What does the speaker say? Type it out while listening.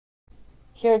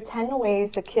Here are 10 ways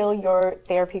to kill your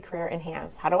therapy career in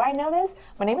hands. How do I know this?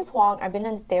 My name is Huang. I've been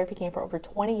in the therapy game for over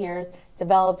 20 years,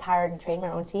 developed, hired, and trained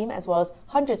my own team, as well as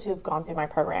hundreds who've gone through my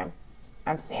program.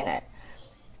 I'm seeing it.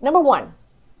 Number 1,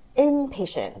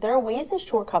 impatient. There are ways to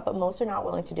shortcut, but most are not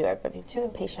willing to do it. But if you're too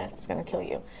impatient, it's going to kill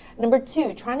you. Number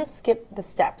 2, trying to skip the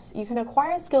steps. You can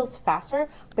acquire skills faster,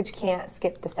 but you can't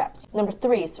skip the steps. Number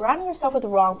 3, surrounding yourself with the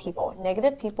wrong people.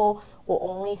 Negative people will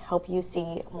only help you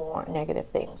see more negative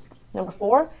things. Number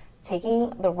 4, taking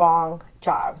the wrong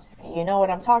jobs. You know what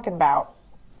I'm talking about.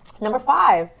 Number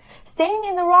 5, staying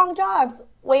in the wrong jobs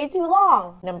way too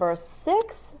long. Number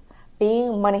 6,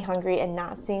 being money hungry and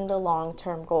not seeing the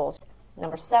long-term goals.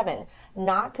 Number 7,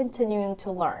 not continuing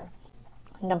to learn.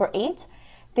 Number 8,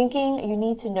 thinking you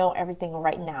need to know everything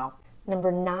right now.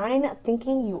 Number 9,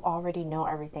 thinking you already know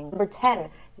everything. Number 10,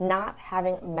 not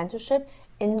having mentorship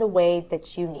in the way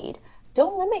that you need.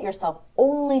 Don't limit yourself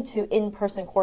only to in-person courses.